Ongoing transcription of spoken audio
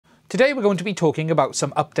Today we're going to be talking about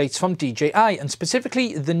some updates from DJI and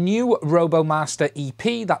specifically the new Robo Master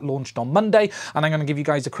EP that launched on Monday, and I'm going to give you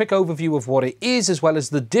guys a quick overview of what it is as well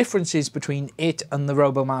as the differences between it and the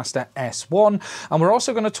Robo Master S1, and we're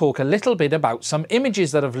also going to talk a little bit about some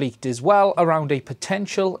images that have leaked as well around a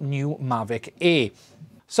potential new Mavic Air.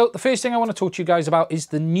 So the first thing I want to talk to you guys about is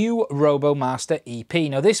the new Robo Master EP.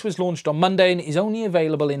 Now this was launched on Monday and is only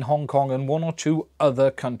available in Hong Kong and one or two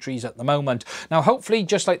other countries at the moment. Now hopefully,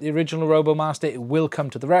 just like the original Robo Master, it will come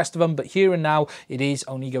to the rest of them, but here and now it is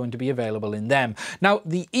only going to be available in them. Now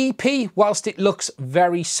the EP, whilst it looks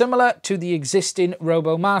very similar to the existing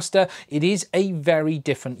Robo Master, it is a very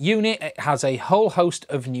different unit. It has a whole host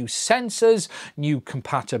of new sensors, new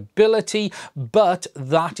compatibility, but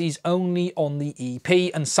that is only on the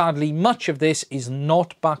EP. And sadly, much of this is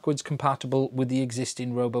not backwards compatible with the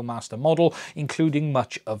existing Robo Master model, including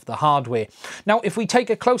much of the hardware. Now, if we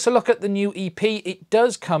take a closer look at the new EP, it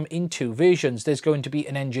does come in two versions. There's going to be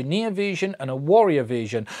an engineer version and a warrior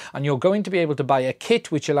version, and you're going to be able to buy a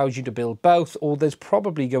kit which allows you to build both, or there's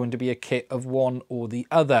probably going to be a kit of one or the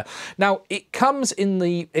other. Now, it comes in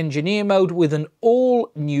the engineer mode with an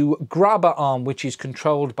all new grabber arm, which is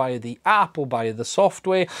controlled by the app or by the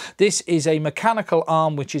software. This is a mechanical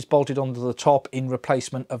arm which is bolted onto the top in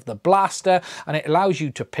replacement of the blaster, and it allows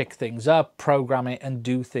you to pick things up, program it, and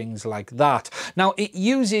do things like that. Now it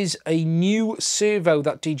uses a new servo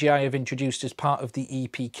that DJI have introduced as part of the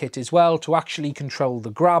EP kit as well to actually control the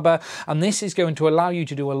grabber, and this is going to allow you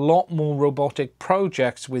to do a lot more robotic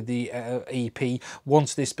projects with the EP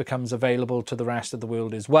once this becomes available to the rest of the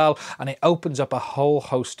world as well, and it opens up a whole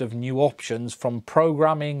host of new options from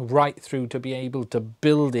programming right through to be able to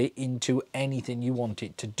build it into anything you want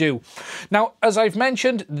it to do. Now, as I've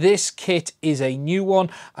mentioned, this kit is a new one,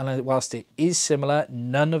 and whilst it is similar,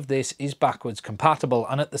 none of this is backwards compatible.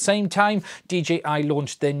 And at the same time, DJI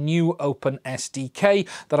launched their new open SDK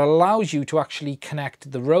that allows you to actually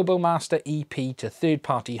connect the Robo Master EP to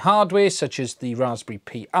third-party hardware such as the Raspberry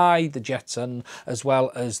Pi, the Jetson, as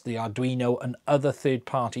well as the Arduino and other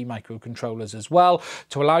third-party microcontrollers as well,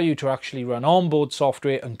 to allow you to actually run onboard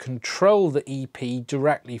software and control the EP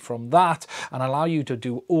directly from that, and allow you to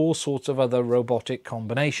do all sorts of other robotic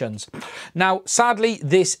combinations. Now, sadly,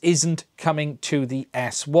 this isn't coming to the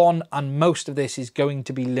S1, and most of this is going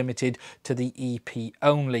to be limited to the EP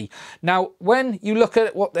only. Now, when you look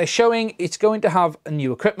at what they're showing, it's going to have a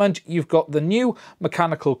new equipment. You've got the new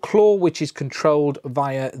mechanical claw, which is controlled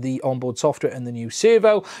via the onboard software and the new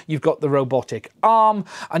servo. You've got the robotic arm,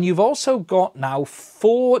 and you've also got now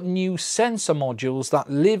 4 new sensor modules that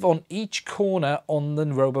live on each corner on the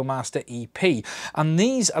Robo Master EP. And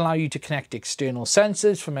these allow you to connect external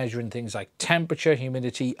sensors for measuring things like temperature,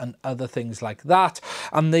 humidity, and other things like that.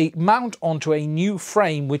 And they mount onto a new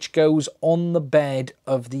frame which goes on the bed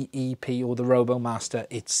of the EP or the Robo Master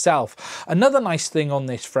itself. Another nice thing on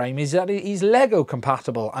this frame is that it is Lego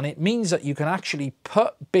compatible, and it means that you can actually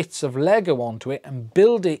put bits of Lego onto it and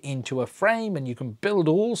build it into a frame, and you can build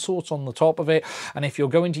all sorts on the top of it. And if you're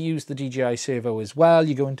going to use the DJI servo as well,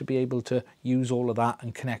 you're going to be able to use all of that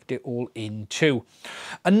and connect it all in too.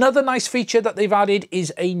 Another nice feature that they've added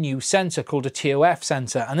is a new sensor called a Tof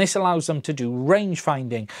sensor, and this allows them to do range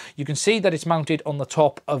finding. You can see that it's mounted on the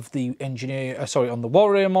top of the on the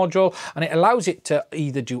warrior module, and it allows it to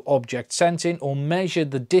either do object sensing or measure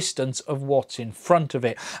the distance of what's in front of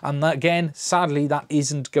it. And that, again, sadly, that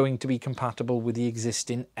isn't going to be compatible with the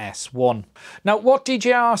existing S1. Now, what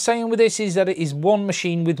DJI are saying with this is that it is one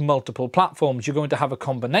machine with multiple platforms. You're going to have a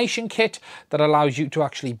combination kit that allows you to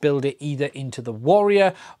actually build it either into the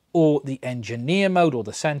warrior or the engineer mode, or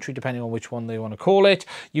the sentry, depending on which one they want to call it.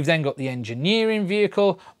 You've then got the engineering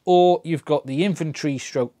vehicle, or you've got the infantry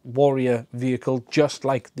stroke warrior vehicle, just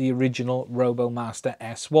like the original Robo Master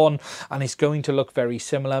S1, and it's going to look very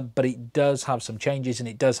similar, but it does have some changes, and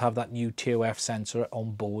it does have that new TOF sensor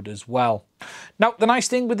on board as well. Now, the nice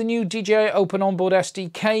thing with the new DJI Open Onboard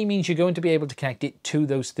SDK means you're going to be able to connect it to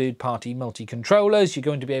those third-party multi-controllers. You're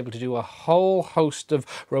going to be able to do a whole host of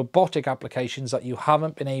robotic applications that you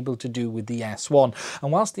haven't been able to do with the S1.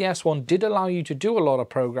 And whilst the S1 did allow you to do a lot of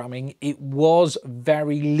programming, it was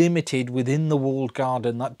very limited within the walled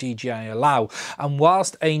garden that DJI allow. And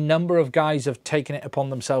whilst a number of guys have taken it upon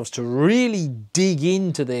themselves to really dig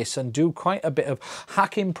into this and do quite a bit of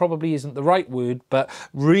hacking, probably isn't the right word, but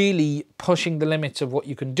really pushing the limits of what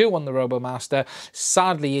you can do on the Robo Master,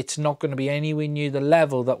 sadly it's not going to be anywhere near the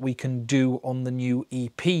level that we can do on the new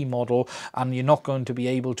EP model, and you're not going to be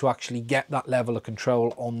able to actually get that level of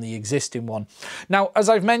control on on the existing one. Now, as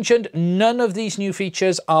I've mentioned, none of these new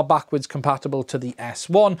features are backwards compatible to the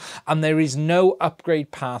S1, and there is no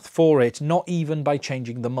upgrade path for it, not even by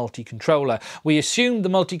changing the multi-controller. We assume the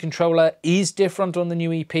multi-controller is different on the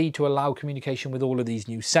new EP to allow communication with all of these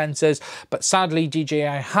new sensors, but sadly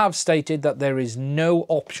DJI have stated that there is no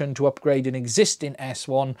option to upgrade an existing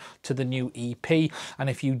S1 to the new EP, and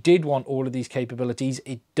if you did want all of these capabilities,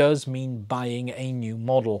 it does mean buying a new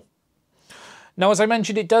model. Now, as I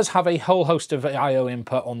mentioned, it does have a whole host of I/O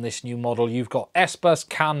input on this new model. You've got S-Bus,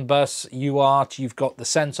 CAN bus, UART, you've got the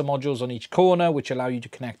sensor modules on each corner, which allow you to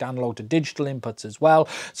connect analog to digital inputs as well.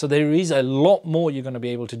 So there is a lot more you're going to be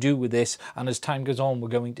able to do with this, and as time goes on, we're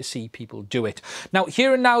going to see people do it. Now,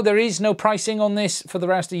 here and now, there is no pricing on this for the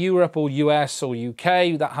rest of Europe or US or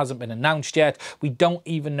UK. That hasn't been announced yet. We don't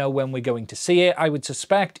even know when we're going to see it. I would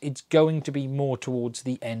suspect it's going to be more towards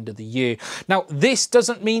the end of the year. Now, this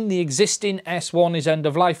doesn't mean the existing S1 is end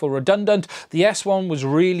of life or redundant. The S1 was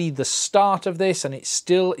really the start of this, and it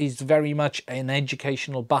still is very much an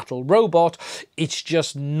educational battle robot. It's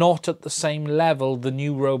just not at the same level the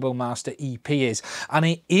new Robomaster EP is. And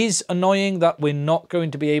it is annoying that we're not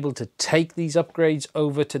going to be able to take these upgrades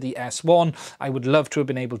over to the S1. I would love to have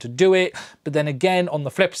been able to do it, but then again, on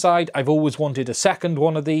the flip side, I've always wanted a second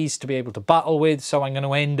one of these to be able to battle with, so I'm going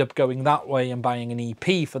to end up going that way and buying an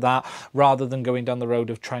EP for that, rather than going down the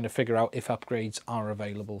road of trying to figure out if upgrades are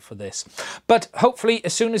available for this. But hopefully,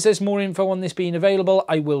 as soon as there's more info on this being available,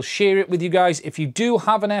 I will share it with you guys. If you do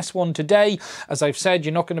have an S1 today, as I've said,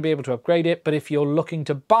 you're not going to be able to upgrade it, but if you're looking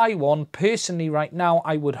to buy one, personally right now,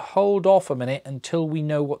 I would hold off a minute until we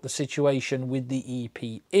know what the situation with the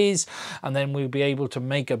EP is, and then we'll be able to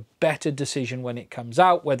make a better decision when it comes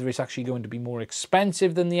out, whether it's actually going to be more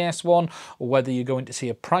expensive than the S1 or whether you're going to see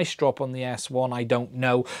a price drop on the S1. I don't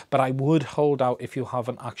know, but I would hold out if you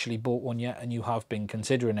haven't actually bought one yet and you have been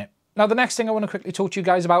considering it. Now, the next thing I want to quickly talk to you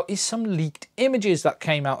guys about is some leaked images that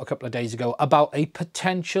came out a couple of days ago about a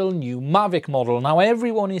potential new Mavic model. Now,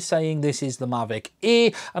 everyone is saying this is the Mavic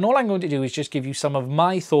Air, and all I'm going to do is just give you some of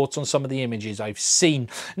my thoughts on some of the images I've seen.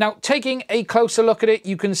 Now, taking a closer look at it,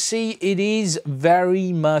 you can see it is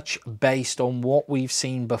very much based on what we've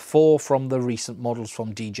seen before from the recent models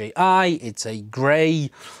from DJI. It's a grey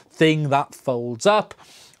thing that folds up.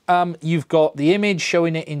 You've got the image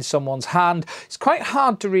showing it in someone's hand. It's quite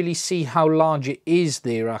hard to really see how large it is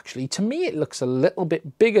there, actually. To me, it looks a little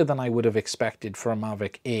bit bigger than I would have expected for a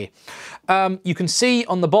Mavic Air. You can see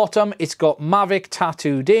on the bottom, it's got Mavic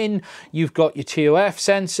tattooed in. You've got your TOF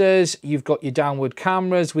sensors. You've got your downward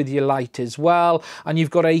cameras with your light as well. And you've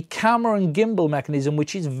got a camera and gimbal mechanism,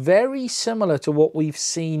 which is very similar to what we've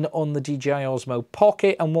seen on the DJI Osmo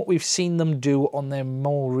Pocket and what we've seen them do on their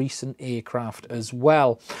more recent aircraft as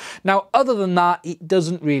well. Now, other than that, it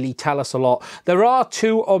doesn't really tell us a lot. There are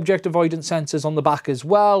 2 object avoidance sensors on the back as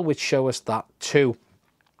well, which show us that too.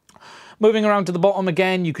 Moving around to the bottom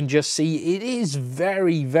again, you can just see it is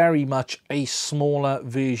very, very much a smaller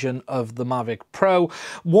version of the Mavic Pro.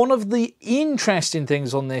 One of the interesting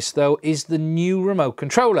things on this, though, is the new remote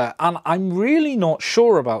controller. And I'm really not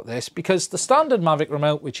sure about this because the standard Mavic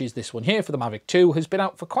remote, which is this one here for the Mavic 2, has been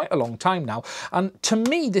out for quite a long time now. And to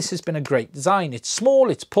me, this has been a great design. It's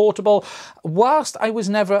small, it's portable. Whilst I was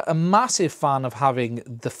never a massive fan of having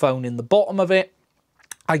the phone in the bottom of it,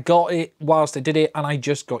 I got it whilst I did it and I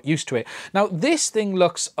just got used to it. Now, this thing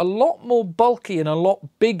looks a lot more bulky and a lot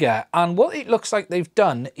bigger, and what it looks like they've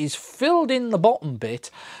done is filled in the bottom bit,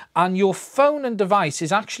 and your phone and device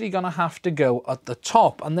is actually going to have to go at the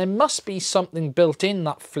top, and there must be something built in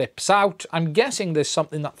that flips out. I'm guessing there's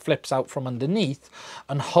something that flips out from underneath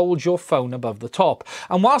and holds your phone above the top.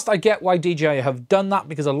 And whilst I get why DJI have done that,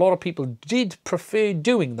 because a lot of people did prefer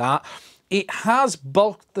doing that, it has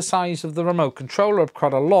bulked the size of the remote controller up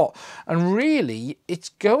quite a lot, and really it's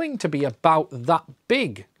going to be about that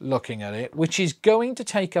big looking at it, which is going to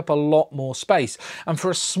take up a lot more space. And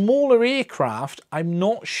for a smaller aircraft, I'm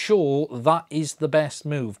not sure that is the best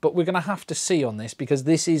move, but we're going to have to see on this because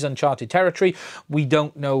this is uncharted territory. We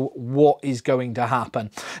don't know what is going to happen.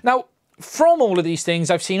 Now, from all of these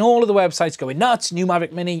things, I've seen all of the websites going nuts, new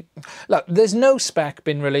Mavic Mini. Look, there's no spec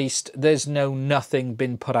been released. There's nothing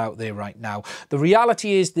been put out there right now. The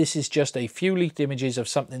reality is this is just a few leaked images of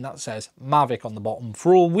something that says Mavic on the bottom.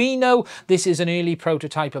 For all we know, this is an early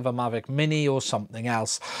prototype of a Mavic Mini or something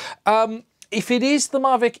else. If it is the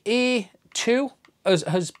Mavic Air 2, as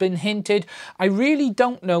has been hinted, I really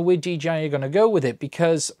don't know where DJI are going to go with it,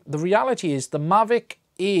 because the reality is the Mavic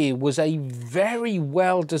Air was a very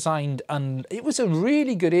well designed, and it was a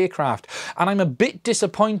really good aircraft. And I'm a bit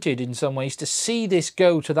disappointed in some ways to see this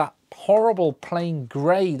go to that horrible plain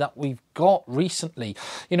grey that we've got recently.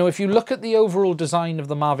 You know, if you look at the overall design of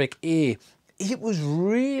the Mavic Air, it was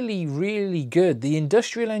really, really good. The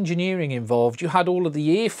industrial engineering involved, you had all of the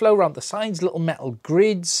airflow around the sides, little metal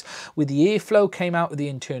grids with the airflow came out of the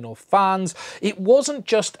internal fans. It wasn't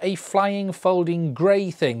just a flying, folding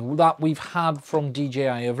grey thing that we've had from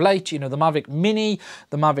DJI of late. You know, the Mavic Mini,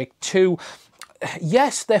 the Mavic 2,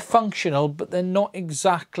 yes, they're functional, but they're not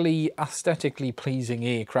exactly aesthetically pleasing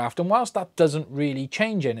aircraft. And whilst that doesn't really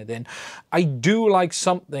change anything, I do like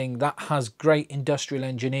something that has great industrial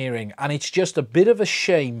engineering. And it's just a bit of a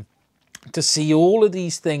shame to see all of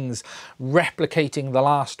these things replicating the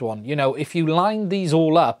last one. You know, if you line these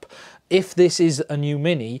all up, if this is a new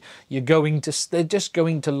Mini, they're just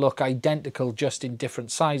going to look identical, just in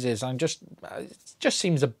different sizes. It just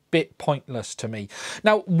seems a bit pointless to me.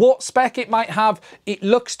 Now, what spec it might have, it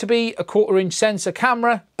looks to be a 1/4-inch sensor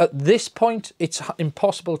camera. At this point, it's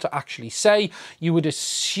impossible to actually say. You would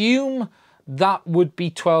assume that would be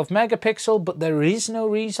 12 megapixel, but there is no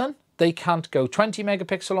reason they can't go 20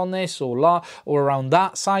 megapixel on this or around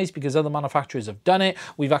that size, because other manufacturers have done it.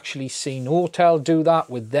 We've actually seen Autel do that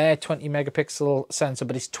with their 20 megapixel sensor,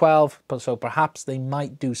 but it's 12, so perhaps they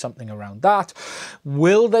might do something around that.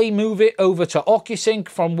 Will they move it over to OcuSync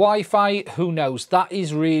from Wi-Fi? Who knows? That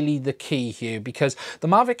is really the key here, because the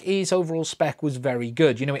Mavic Air's overall spec was very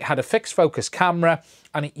good. You know, it had a fixed focus camera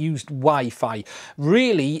and it used Wi-Fi.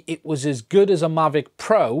 Really, it was as good as a Mavic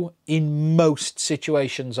Pro in most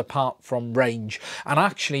situations apart from range. And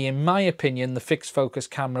actually, in my opinion, the fixed focus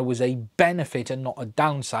camera was a benefit and not a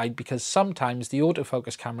downside, because sometimes the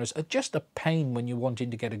autofocus cameras are just a pain when you're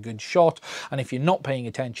wanting to get a good shot. And if you're not paying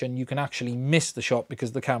attention, you can actually miss the shot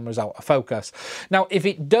because the camera's out of focus. Now, if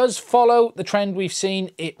it does follow the trend we've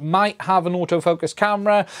seen, it might have an autofocus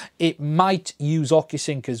camera. It might use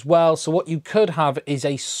OcuSync as well. So what you could have is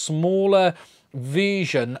a smaller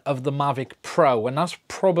version of the Mavic Pro, and that's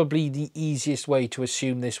probably the easiest way to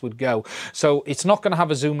assume this would go. So it's not going to have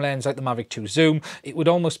a zoom lens like the Mavic 2 Zoom. It would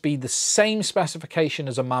almost be the same specification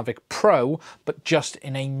as a Mavic Pro, but just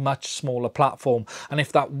in a much smaller platform. And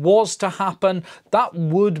if that was to happen, that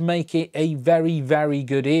would make it a very, very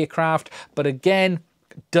good aircraft. But again,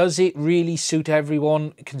 does it really suit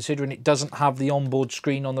everyone, considering it doesn't have the onboard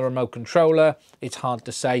screen on the remote controller? It's hard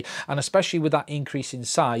to say. And especially with that increase in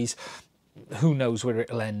size, who knows where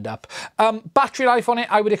it'll end up. Battery life on it,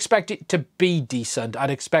 I would expect it to be decent. I'd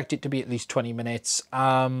expect it to be at least 20 minutes.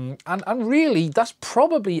 And really, that's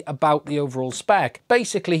probably about the overall spec.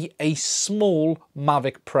 Basically, a small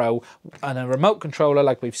Mavic Pro and a remote controller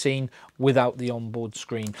like we've seen without the onboard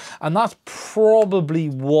screen. And that's probably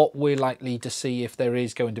what we're likely to see if there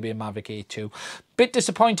is going to be a Mavic Air 2. Bit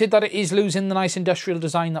disappointed that it is losing the nice industrial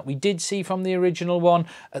design that we did see from the original one.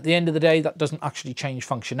 At the end of the day, that doesn't actually change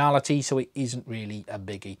functionality, so it isn't really a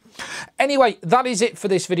biggie. Anyway, that is it for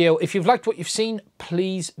this video. If you've liked what you've seen,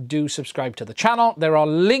 please do subscribe to the channel. There are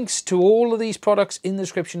links to all of these products in the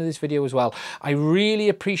description of this video as well. I really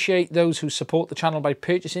appreciate those who support the channel by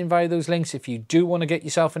purchasing via those links. If you do want to get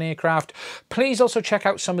yourself an aircraft, please also check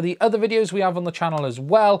out some of the other videos we have on the channel as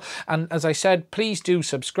well. And as I said, please do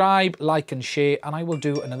subscribe, like and share, and I will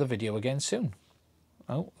do another video again soon.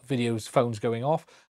 Oh, phone's going off.